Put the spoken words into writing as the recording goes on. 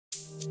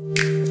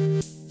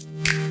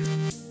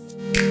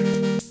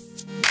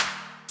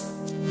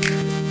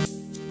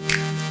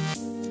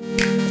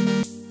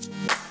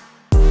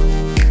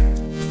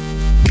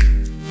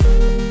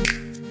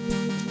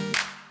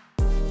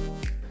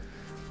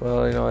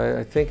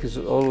I think it's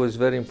always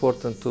very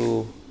important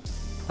to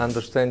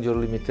understand your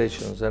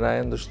limitations, and I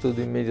understood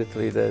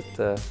immediately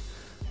that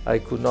I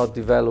could not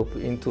develop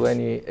into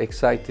any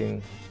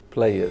exciting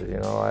player,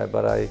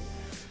 but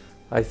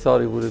I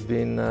thought it would have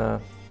been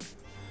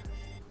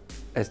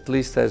at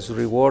least as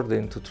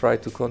rewarding to try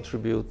to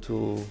contribute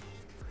to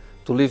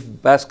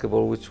live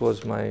basketball, which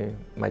was my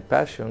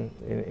passion,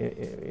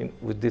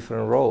 with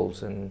different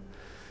roles. And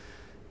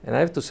I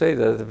have to say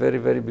that at the very,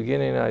 very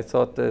beginning, I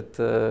thought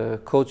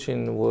that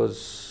coaching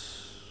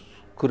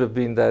could have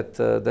been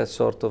that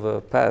sort of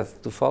a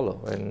path to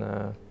follow.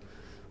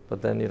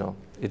 But then,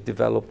 it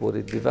developed what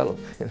it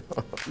developed.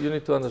 You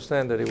need to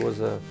understand that it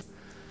was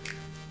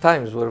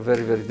times were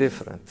very, very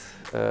different.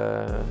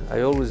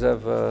 I always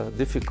have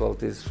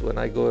difficulties when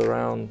I go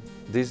around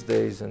these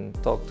days and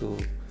talk to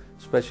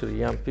especially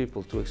young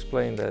people to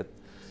explain that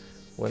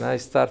when I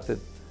started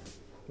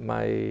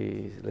my,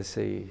 let's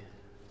say,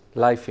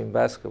 life in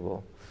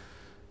basketball,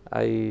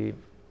 there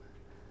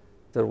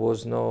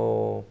was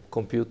no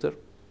computer,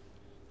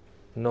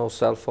 no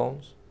cell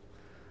phones,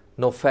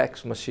 no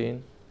fax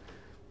machine.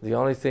 The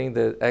only thing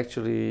that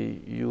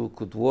actually you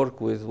could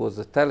work with was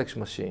the telex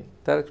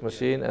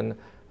machine, and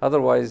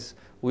otherwise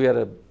we had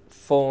a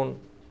phone,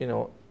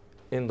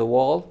 in the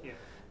wall,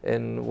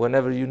 and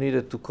whenever you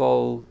needed to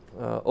call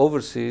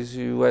overseas,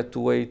 you had to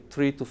wait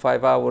 3 to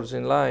 5 hours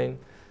in line,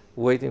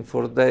 waiting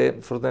for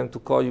them to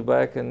call you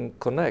back and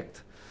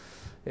connect.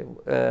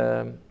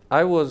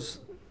 I was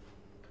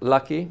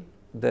lucky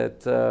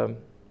that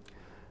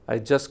I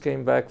just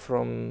came back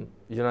from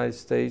the United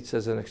States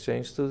as an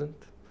exchange student,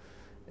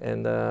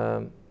 and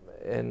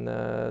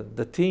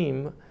the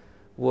team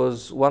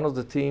was one of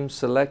the teams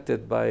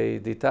selected by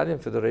the Italian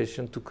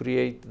Federation to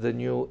create the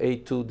new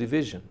A2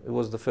 division. It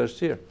was the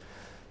first year.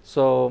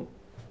 So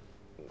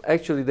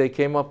actually they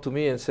came up to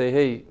me and say,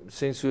 hey,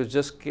 since you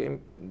just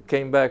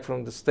came back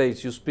from the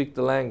States, you speak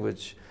the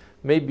language,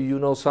 maybe you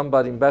know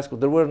somebody in basketball.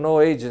 There were no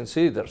agents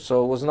either,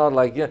 so it was not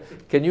like,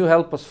 can you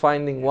help us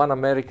finding one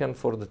American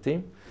for the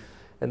team?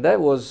 And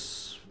that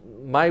was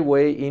my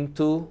way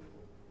into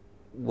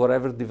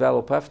whatever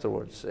developed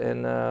afterwards.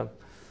 And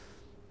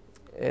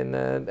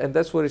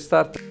that's where it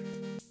started.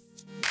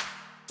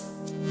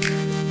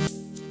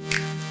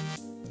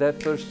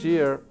 That first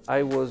year,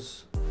 I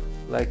was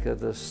like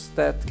the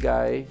stat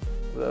guy.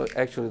 Well,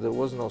 actually, there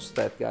was no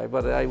stat guy,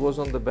 but I was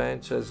on the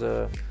bench as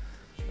a,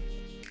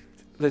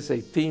 let's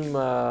say, team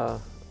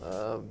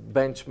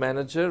bench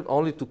manager,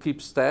 only to keep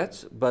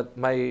stats. But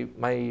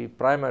my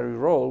primary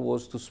role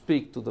was to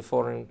speak to the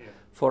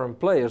foreign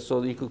players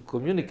so that he could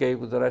communicate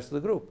with the rest of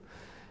the group.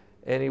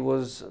 And it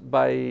was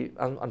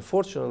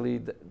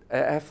unfortunately,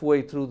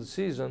 halfway through the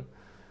season,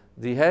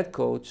 the head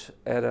coach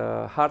had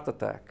a heart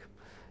attack.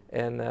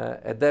 And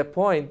at that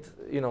point,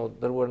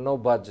 there were no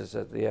budgets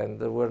at the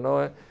end. There were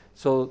no,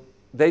 so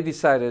they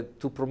decided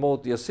to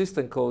promote the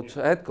assistant coach,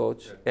 head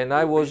coach, and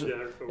I was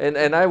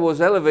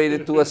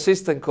elevated to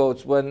assistant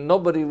coach when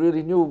nobody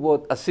really knew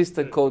what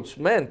assistant coach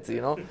meant,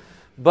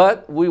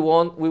 But we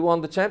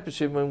won the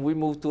championship and we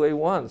moved to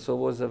A1, so it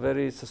was a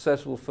very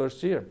successful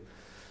first year.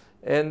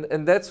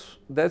 And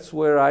that's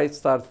where I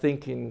start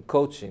thinking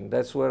coaching.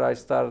 That's where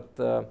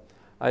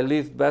I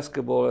lived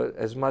basketball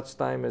as much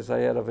time as I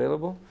had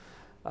available.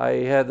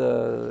 I had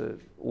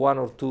 1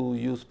 or 2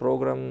 youth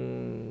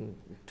program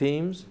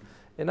teams,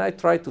 and I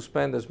tried to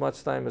spend as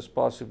much time as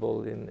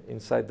possible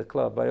inside the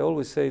club. I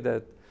always say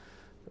that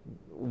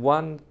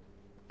one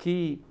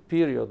key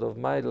period of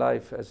my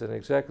life as an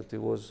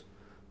executive was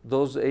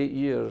those 8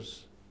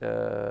 years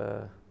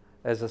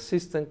as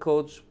assistant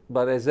coach,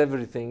 but as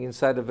everything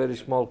inside a very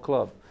small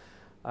club.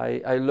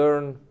 I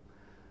learned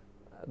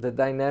the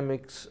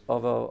dynamics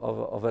of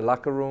a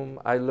locker room.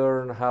 I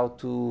learned how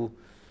to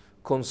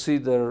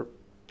consider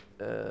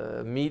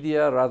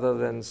media rather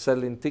than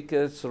selling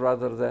tickets,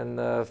 rather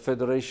than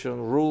federation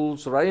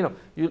rules. Right?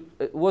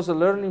 It was a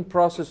learning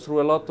process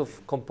through a lot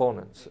of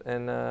components,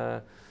 and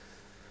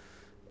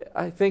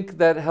I think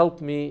that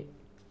helped me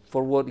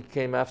for what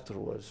came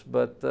afterwards.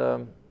 But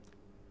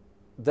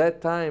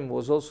that time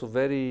was also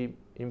very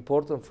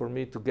important for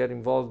me to get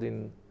involved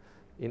in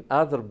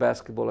other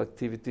basketball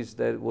activities.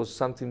 That was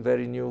something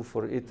very new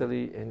for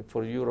Italy and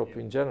for Europe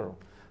in general.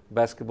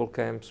 Basketball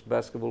camps,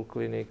 basketball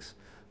clinics,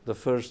 the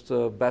first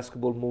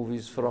basketball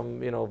movies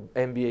from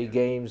NBA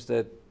games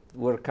that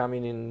were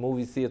coming in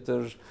movie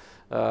theaters.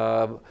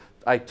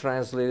 I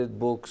translated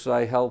books.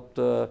 I helped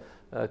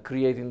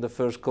creating the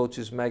first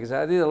coaches magazine.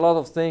 I did a lot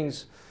of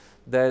things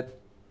that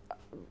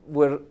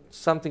were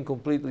something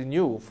completely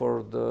new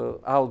for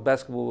how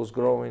basketball was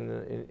growing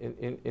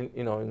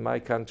in my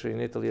country,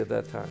 in Italy at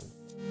that time.